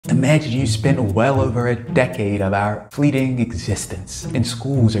Imagine you spent well over a decade of our fleeting existence in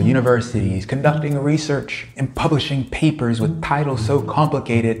schools or universities conducting research and publishing papers with titles so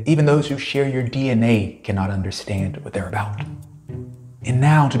complicated even those who share your DNA cannot understand what they're about. And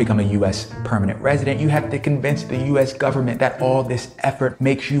now, to become a U.S. permanent resident, you have to convince the U.S. government that all this effort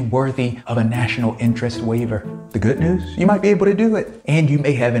makes you worthy of a national interest waiver. The good news? You might be able to do it. And you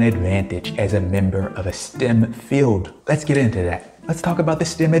may have an advantage as a member of a STEM field. Let's get into that. Let's talk about the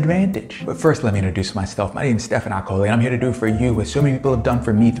STEM advantage. But first, let me introduce myself. My name is Stefan Akorli, and I'm here to do for you what so many people have done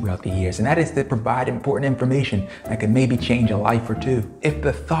for me throughout the years, and that is to provide important information that could maybe change a life or two. If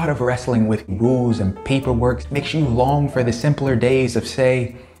the thought of wrestling with rules and paperwork makes you long for the simpler days of,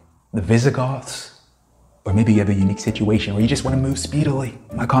 say, the Visigoths, or maybe you have a unique situation where you just want to move speedily,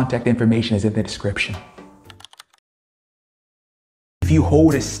 my contact information is in the description. If you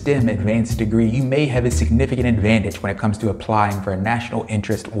hold a STEM advanced degree, you may have a significant advantage when it comes to applying for a national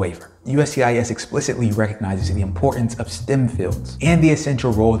interest waiver. USCIS explicitly recognizes the importance of STEM fields and the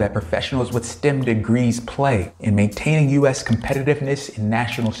essential role that professionals with STEM degrees play in maintaining U.S. competitiveness and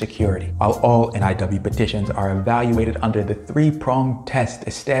national security. While all NIW petitions are evaluated under the three-prong test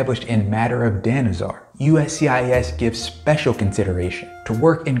established in matter of Dhanasar, USCIS gives special consideration to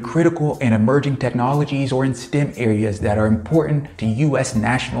work in critical and emerging technologies or in STEM areas that are important to U.S.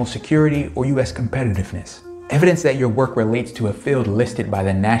 national security or U.S. competitiveness. Evidence that your work relates to a field listed by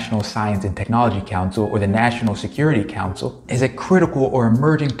the National Science and Technology Council or the National Security Council as a critical or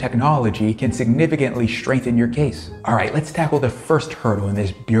emerging technology can significantly strengthen your case. All right, let's tackle the first hurdle in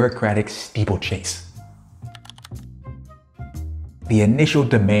this bureaucratic steeplechase. The initial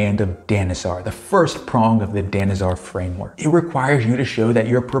demand of Dhanasar, the first prong of the Dhanasar framework. It requires you to show that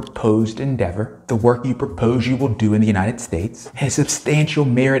your proposed endeavor, the work you propose you will do in the United States, has substantial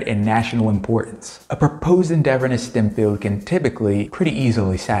merit and national importance. A proposed endeavor in a STEM field can typically pretty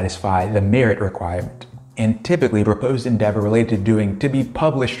easily satisfy the merit requirement. And typically, a proposed endeavor related to doing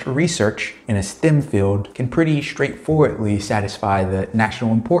to-be-published research in a STEM field can pretty straightforwardly satisfy the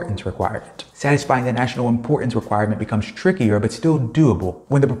national importance requirement. Satisfying the national importance requirement becomes trickier but still doable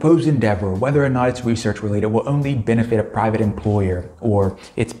when the proposed endeavor, whether or not it's research related, will only benefit a private employer or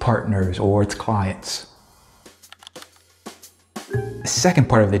its partners or its clients. The second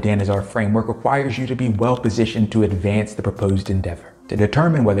part of the Dhanasar framework requires you to be well positioned to advance the proposed endeavor. To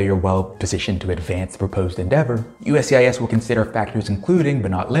determine whether you're well positioned to advance the proposed endeavor, USCIS will consider factors including,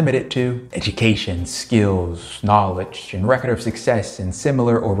 but not limited to, education, skills, knowledge, and record of success in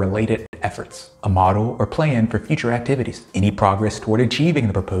similar or related efforts, a model or plan for future activities, any progress toward achieving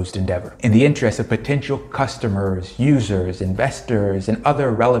the proposed endeavor, in the interest of potential customers, users, investors, and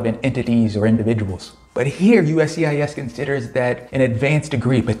other relevant entities or individuals. But here, USCIS considers that an advanced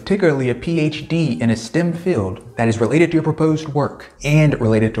degree, particularly a PhD in a STEM field that is related to your proposed work and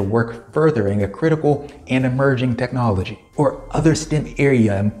related to work furthering a critical and emerging technology or other STEM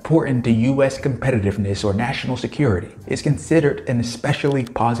area important to U.S. competitiveness or national security, is considered an especially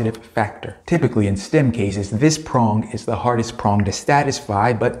positive factor. Typically in STEM cases, this prong is the hardest prong to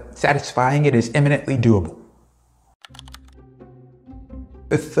satisfy, but satisfying it is eminently doable.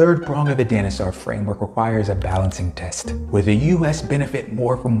 The third prong of the Dhanasar framework requires a balancing test. Will the U.S. benefit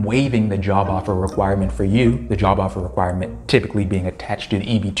more from waiving the job offer requirement for you, the job offer requirement typically being attached to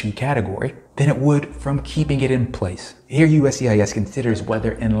the EB-2 category, than it would from keeping it in place? Here, USCIS considers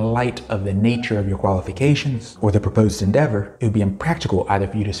whether, in light of the nature of your qualifications or the proposed endeavor, it would be impractical either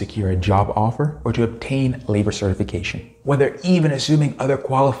for you to secure a job offer or to obtain labor certification. Whether, even assuming other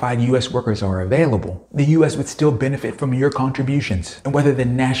qualified U.S. workers are available, the U.S. would still benefit from your contributions, and whether the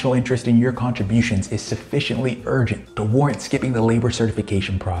national interest in your contributions is sufficiently urgent to warrant skipping the labor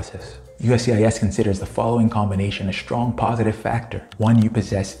certification process. USCIS considers the following combination a strong positive factor. 1, you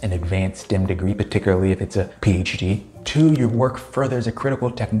possess an advanced STEM degree, particularly if it's a PhD. 2, your work furthers a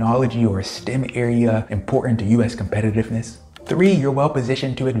critical technology or a STEM area important to U.S. competitiveness. 3, you're well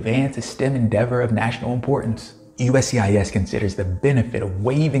positioned to advance a STEM endeavor of national importance. USCIS considers the benefit of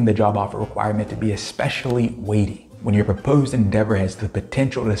waiving the job offer requirement to be especially weighty when your proposed endeavor has the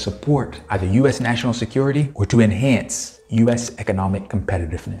potential to support either U.S. national security or to enhance U.S. economic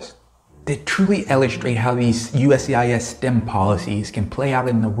competitiveness. To truly illustrate how these USCIS STEM policies can play out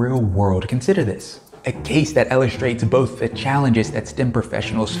in the real world, consider this. A case that illustrates both the challenges that STEM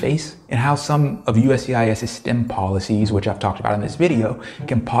professionals face and how some of USCIS's STEM policies, which I've talked about in this video,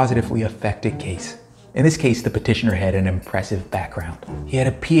 can positively affect a case. In this case, the petitioner had an impressive background. He had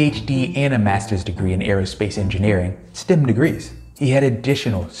a PhD and a master's degree in aerospace engineering, STEM degrees. He had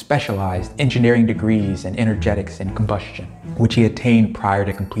additional specialized engineering degrees in energetics and combustion, which he attained prior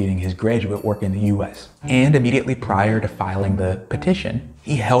to completing his graduate work in the US. And immediately prior to filing the petition,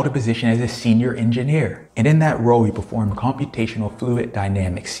 he held a position as a senior engineer. And in that role, he performed computational fluid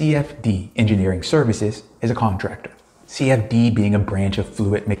dynamics, CFD, engineering services as a contractor. CFD being a branch of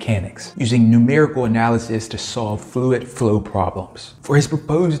fluid mechanics, using numerical analysis to solve fluid flow problems. For his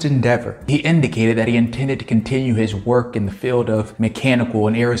proposed endeavor, he indicated that he intended to continue his work in the field of mechanical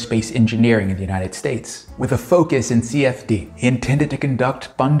and aerospace engineering in the United States. With a focus in CFD, he intended to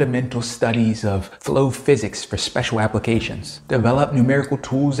conduct fundamental studies of flow physics for special applications, develop numerical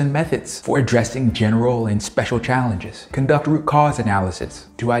tools and methods for addressing general and special challenges, conduct root cause analysis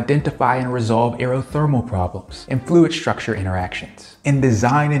to identify and resolve aerothermal problems and fluid structure interactions, and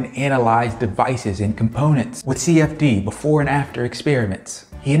design and analyze devices and components with CFD before and after experiments.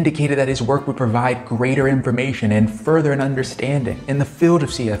 He indicated that his work would provide greater information and further an understanding in the field of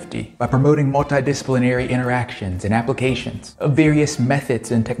CFD by promoting multidisciplinary interactions and applications of various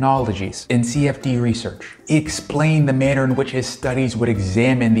methods and technologies in CFD research. He explained the manner in which his studies would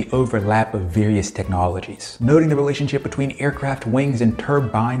examine the overlap of various technologies, noting the relationship between aircraft wings and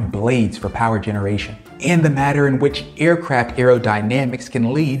turbine blades for power generation, and the manner in which aircraft aerodynamics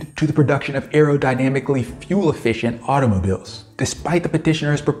can lead to the production of aerodynamically fuel-efficient automobiles. Despite the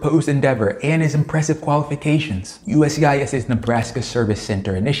petitioner's proposed endeavor and his impressive qualifications, USCIS's Nebraska Service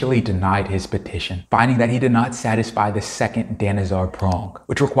Center initially denied his petition, finding that he did not satisfy the second Dhanasar prong,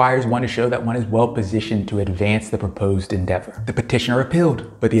 which requires one to show that one is well positioned to advance the proposed endeavor. The petitioner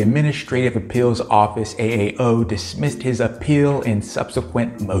appealed, but the Administrative Appeals Office AAO dismissed his appeal in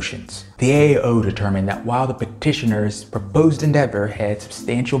subsequent motions. The AAO determined that while the petitioner's proposed endeavor had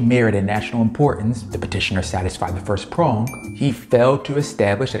substantial merit and national importance, the petitioner satisfied the first prong, he failed to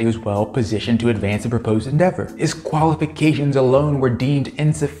establish that he was well positioned to advance the proposed endeavor. His qualifications alone were deemed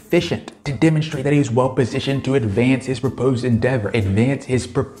insufficient to demonstrate that he was well positioned to advance his proposed endeavor, advance his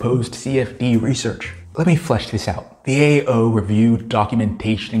proposed CFD research. Let me flesh this out. The AAO reviewed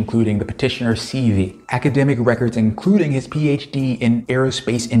documentation including the petitioner's CV, academic records including his PhD in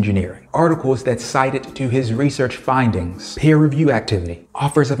aerospace engineering, articles that cited to his research findings, peer review activity,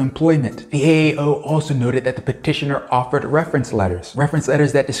 offers of employment. The AAO also noted that the petitioner offered reference letters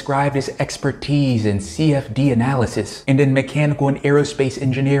that described his expertise in CFD analysis and in mechanical and aerospace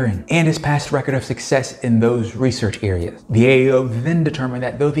engineering, and his past record of success in those research areas. The AAO then determined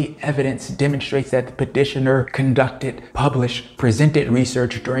that though the evidence demonstrates that the petitioner conducted, published, presented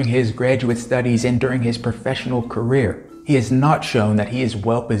research during his graduate studies and during his professional career, he has not shown that he is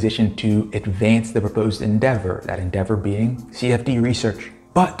well positioned to advance the proposed endeavor, that endeavor being CFD research.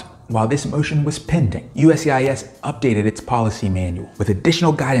 But while this motion was pending, USCIS updated its policy manual with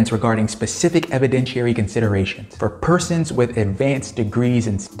additional guidance regarding specific evidentiary considerations for persons with advanced degrees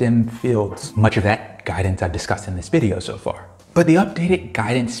in STEM fields. Much of that guidance I've discussed in this video so far. But the updated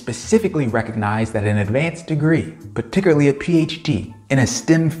guidance specifically recognized that an advanced degree, particularly a PhD, in a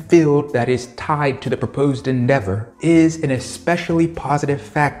STEM field that is tied to the proposed endeavor is an especially positive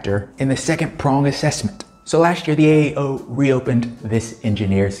factor in the second prong assessment. So last year, the AAO reopened this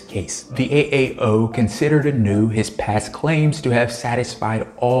engineer's case. The AAO considered anew his past claims to have satisfied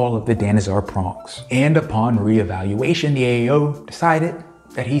all of the Dhanasar prongs. And upon reevaluation, the AAO decided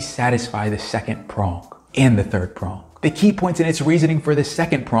that he satisfied the second prong and the third prong. The key points in its reasoning for the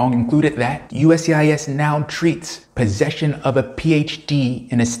second prong included that USCIS now treats possession of a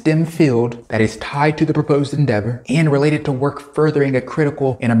PhD in a STEM field that is tied to the proposed endeavor and related to work furthering a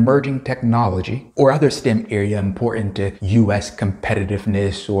critical and emerging technology or other STEM area important to US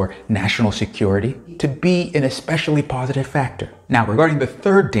competitiveness or national security to be an especially positive factor. Now, regarding the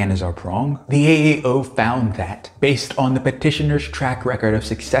third Dhanasar prong, the AAO found that, based on the petitioner's track record of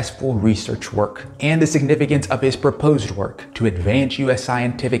successful research work and the significance of his proposed work to advance US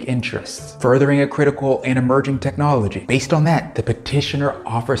scientific interests, furthering a critical and emerging technology, based on that, the petitioner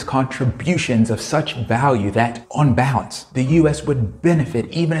offers contributions of such value that, on balance, the US would benefit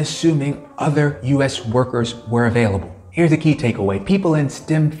even assuming other US workers were available. Here's a key takeaway. People in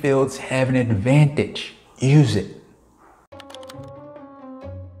STEM fields have an advantage. Use it.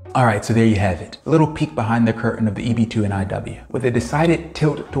 Alright, so there you have it. A little peek behind the curtain of the EB-2 NIW, with a decided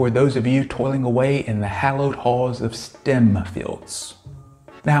tilt toward those of you toiling away in the hallowed halls of STEM fields.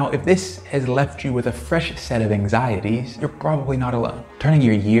 Now, if this has left you with a fresh set of anxieties, you're probably not alone. Turning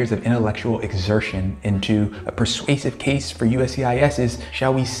your years of intellectual exertion into a persuasive case for USCIS is,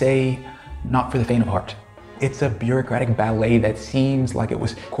 shall we say, not for the faint of heart. It's a bureaucratic ballet that seems like it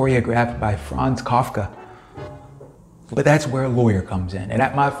was choreographed by Franz Kafka. But that's where a lawyer comes in. And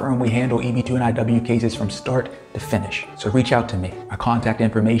at my firm, we handle EB-2 NIW cases from start to finish. So reach out to me. Our contact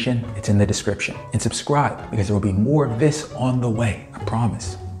information, it's in the description. And subscribe, because there will be more of this on the way, I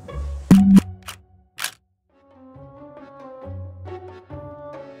promise.